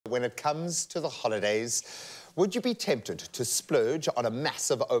When it comes to the holidays, would you be tempted to splurge on a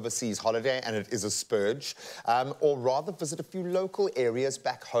massive overseas holiday, and it is a splurge, or rather visit a few local areas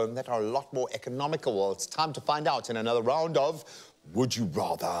back home that are a lot more economical? Well, it's time to find out in another round of Would You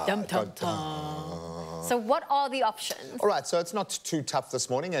Rather? Dum, dum, dum. So what are the options? All right, so it's not too tough this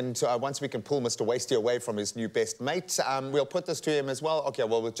morning, and once we can pull Mr. Wasty away from his new best mate, we'll put this to him as well. Okay,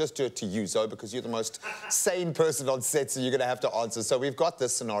 well, we'll just do it to you, Zoe, because you're the most sane person on set, so you're going to have to answer. So we've got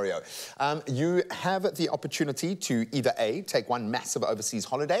this scenario. You have the opportunity to either A, take one massive overseas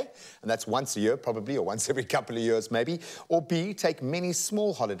holiday, and that's once a year probably, or once every couple of years maybe, or B, take many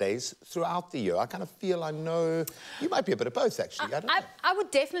small holidays throughout the year. I kind of feel I know you might be a bit of both, actually. I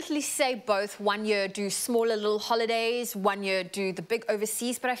would definitely say both. 1 year do smaller little holidays, 1 year do the big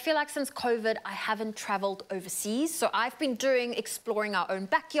overseas, but I feel like since COVID, I haven't traveled overseas. So I've been exploring our own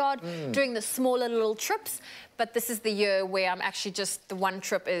backyard, doing the smaller little trips, but this is the year where I'm actually just, the one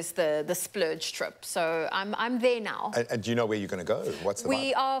trip is the splurge trip. So I'm there now. And do you know where you're going to go? What's the vibe?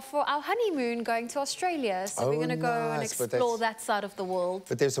 We are, for our honeymoon, going to Australia. So we're going to go and explore that side of the world.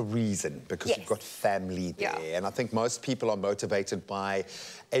 But there's a reason, because you've got family there. Yeah. And I think most people are motivated by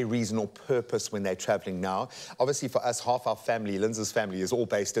a reason or purpose when they're traveling now. Obviously, for us, half our family, Lindsay's family, is all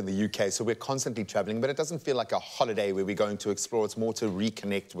based in the UK, so we're constantly traveling, but it doesn't feel like a holiday where we're going to explore. It's more to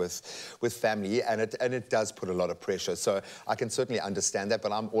reconnect with family, and it does put a lot of pressure. So I can certainly understand that,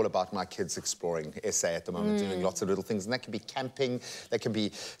 but I'm all about my kids exploring SA at the moment, doing lots of little things, and that can be camping, that can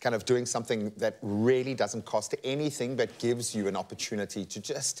be kind of doing something that really doesn't cost anything, but gives you an opportunity to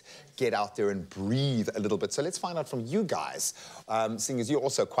just get out there and breathe a little bit. So let's find out from you guys, seeing as you're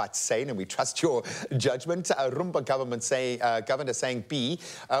also quite sane and we trust your judgment. Rumba governor saying B,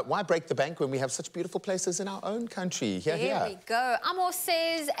 why break the bank when we have such beautiful places in our own country? Here we go. Amor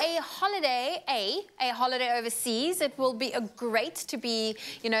says a holiday overseas. It will be great to be,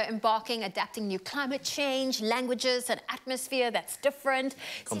 embarking, adapting new climate change, languages and atmosphere that's different.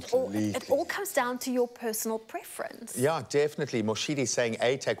 It all comes down to your personal preference. Yeah, definitely. Moshidi saying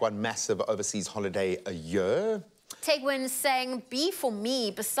A, take one massive overseas holiday a year. Tegwin saying B for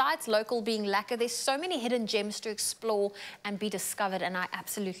me. Besides local being lacquer, there's so many hidden gems to explore and be discovered, and I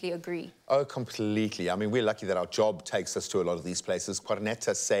absolutely agree. Oh, completely. I mean, we're lucky that our job takes us to a lot of these places.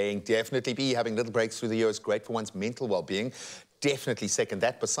 Cornetta saying definitely B, having little breaks through the year is great for one's mental well-being. Definitely second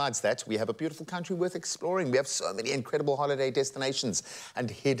that. Besides that, we have a beautiful country worth exploring. We have so many incredible holiday destinations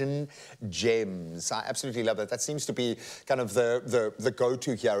and hidden gems. I absolutely love that. That seems to be kind of the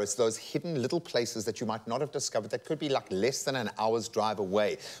go-to here. It's those hidden little places that you might not have discovered that could be like less than an hour's drive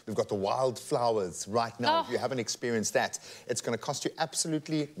away. We've got the wildflowers right now. If you haven't experienced that, it's going to cost you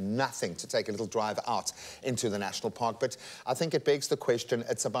absolutely nothing to take a little drive out into the national park. But I think it begs the question,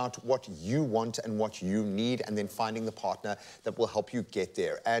 it's about what you want and what you need, and then finding the partner that will help you get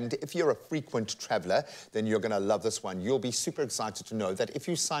there. And if you're a frequent traveler, then you're going to love this one. You'll be super excited to know that if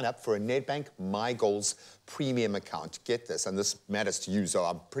you sign up for a NEDBANK My Goals premium account, get this, and this matters to you, so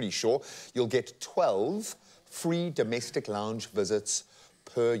I'm pretty sure, you'll get 12 free domestic lounge visits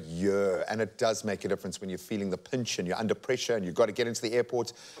per year. And it does make a difference when you're feeling the pinch and you're under pressure and you've got to get into the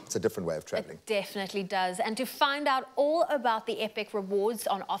airport. It's a different way of traveling. It definitely does. And to find out all about the epic rewards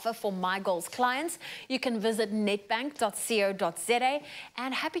on offer for My Goals clients, you can visit nedbank.co.za,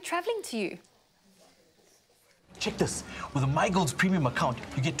 and happy traveling to you. Check this. With a My Goals premium account,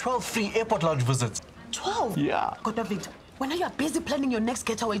 you get 12 free airport lounge visits. 12? Yeah. God, David, when are you busy planning your next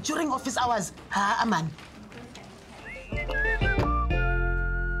getaway during office hours? Man.